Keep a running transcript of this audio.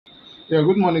Yeah,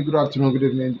 good morning, good afternoon, good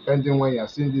evening, depending when you are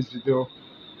seeing this video.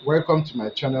 Welcome to my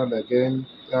channel again.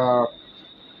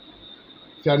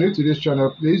 If you are new to this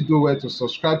channel, please do well to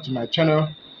subscribe to my channel,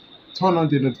 turn on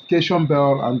the notification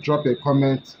bell, and drop a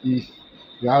comment if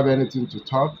you have anything to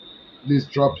talk. Please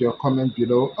drop your comment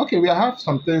below. Okay, we have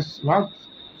some things, we have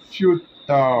few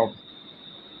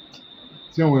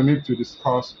things we need to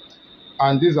discuss,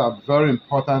 and these are very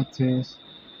important things.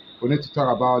 We need to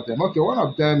talk about them. Okay, one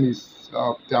of them is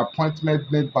the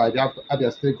appointment made by the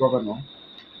Abia State Governor,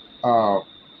 uh,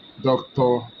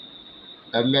 Dr.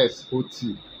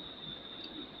 Otti.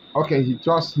 Okay, he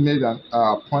just made an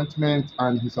appointment,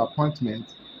 and his appointment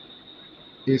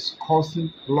is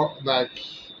causing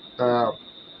uh,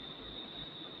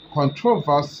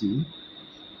 controversy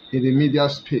in the media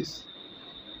space.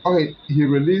 Okay, he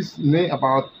released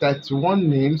about 31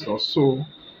 names or so,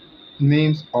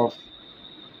 names of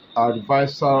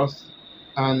advisors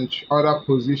and other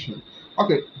positions.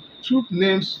 Okay, two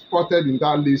names spotted in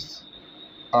that list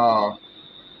were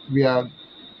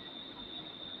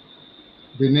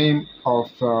the name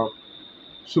of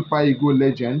Super Eagle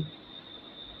legend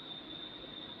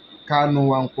Kanu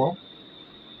Wankwo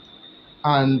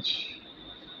and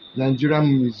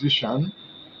Nigerian musician,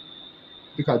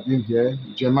 look at him here,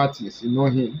 Gematis, you know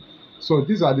him. So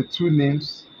these are the two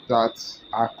names that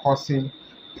are causing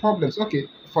problems. Okay,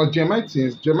 for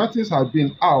Gematis has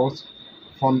been out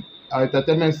from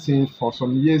entertainment scene for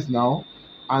some years now,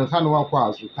 and Kanu Wankwo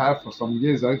has retired for some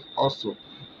years also.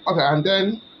 Okay, and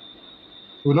then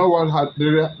we know what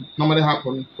normally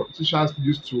happen. Politicians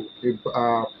used to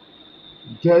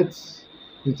get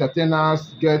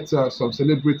entertainers, get some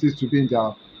celebrities to be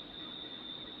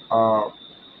uh,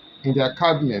 in their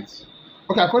cabinet.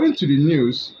 Okay, according to the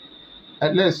news,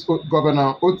 at least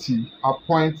Governor Otti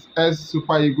appoints as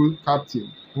Super Eagle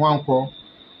captain Wankwo,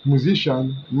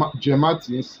 musician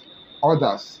Gematis,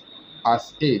 others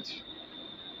as aide.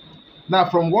 Now,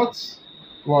 from what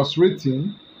was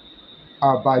written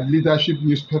by leadership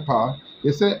newspaper,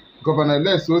 they say Governor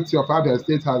Otti of Abia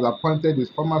State has appointed his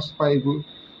former Super Eagle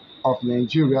of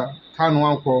Nigeria, Kanu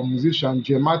Wankwo, musician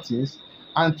Gematis,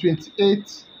 and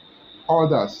 28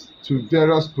 others to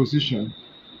various positions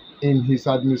in his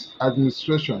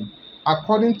administration.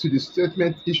 According to the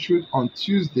statement issued on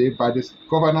Tuesday by the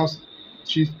governor's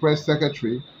chief press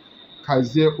secretary,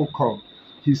 Kazie Oko,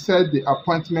 he said the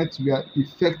appointments were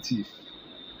effective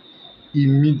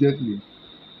immediately.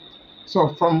 So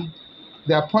from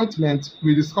the appointment,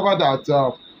 we discovered that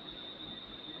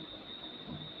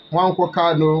Wankwo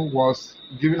Kanu was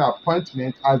given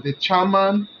appointment as the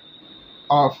chairman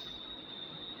of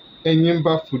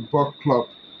Enyimba Football Club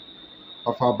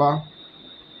of Aba.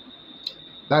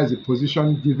 That is a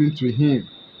position given to him.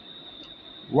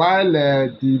 While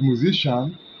the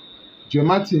musician, Joe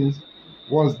Martins,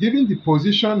 was given the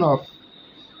position of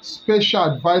special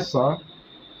advisor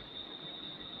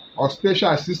or special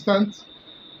assistant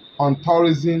on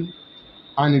tourism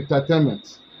and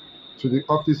entertainment to the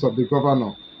office of the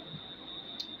governor.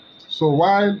 So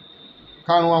while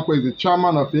Kanu Wankwo is the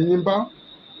chairman of Enyimba,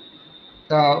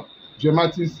 Joe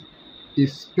Martins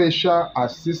is special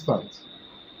assistant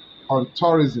on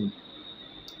tourism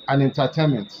and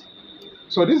entertainment.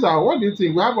 So these are, what do you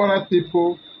think? We have other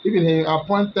people. Even he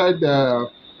appointed a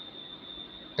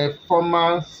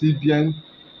former CBN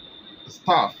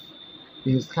staff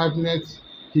in his cabinet.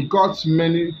 He got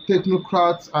many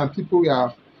technocrats, and people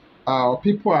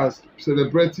are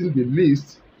celebrating the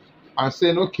list and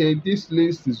saying, okay, this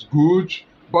list is good.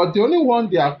 But the only one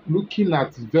they are looking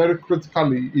at very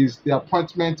critically is the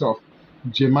appointment of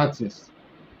Gematis.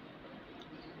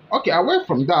 Okay, away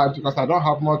from that, because I don't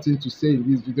have more thing to say in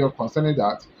this video concerning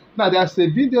that. Now, there's a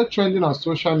video trending on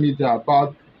social media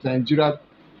about Nigeria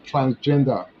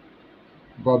transgender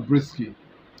Bobrisky.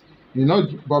 You know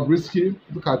Bobrisky,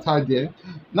 look at her there.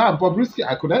 Now,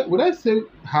 Bobrisky, would I say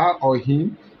her or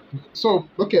him? So,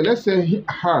 okay, let's say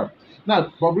her.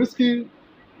 Now, Bobrisky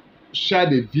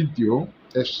shared a video,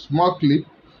 a small clip,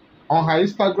 on her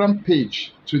Instagram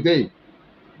page today.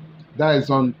 That is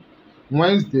on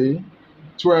Wednesday,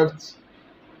 12th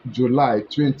July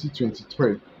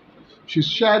 2023. She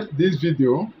shared this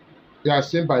video, you are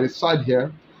seen by the side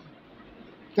here,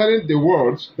 telling the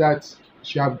world that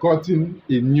she have gotten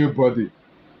a new body.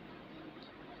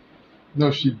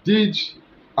 Now, she did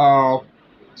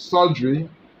surgery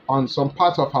on some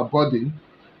part of her body,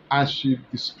 and she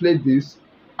displayed this,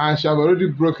 and she have already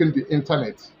broken the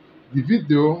internet. The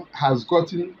video has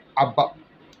gotten about,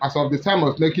 as of the time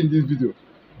of making this video,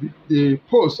 the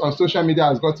post on social media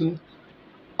has gotten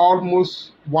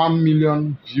almost 1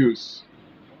 million views.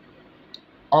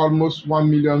 Almost 1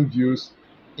 million views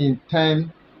in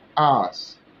 10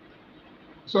 hours.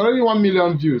 It's already 1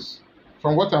 million views.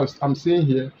 From what I'm seeing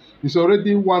here, it's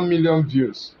already 1 million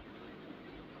views.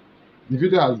 The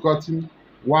video has gotten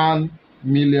 1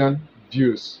 million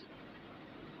views.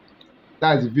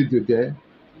 That is the video there.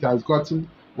 It has gotten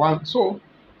one. So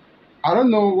I don't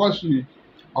know what she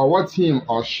or what him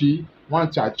or she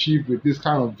want to achieve with this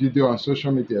kind of video on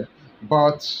social media,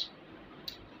 but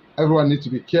everyone needs to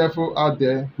be careful out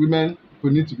there. Women who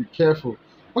need to be careful.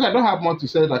 Okay, I don't have more to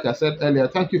say. Like I said earlier,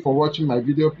 thank you for watching my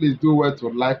video. Please do well to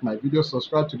like my video,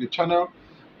 subscribe to the channel,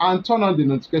 and turn on the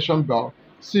notification bell.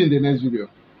 See you in the next video.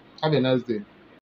 Have a nice day.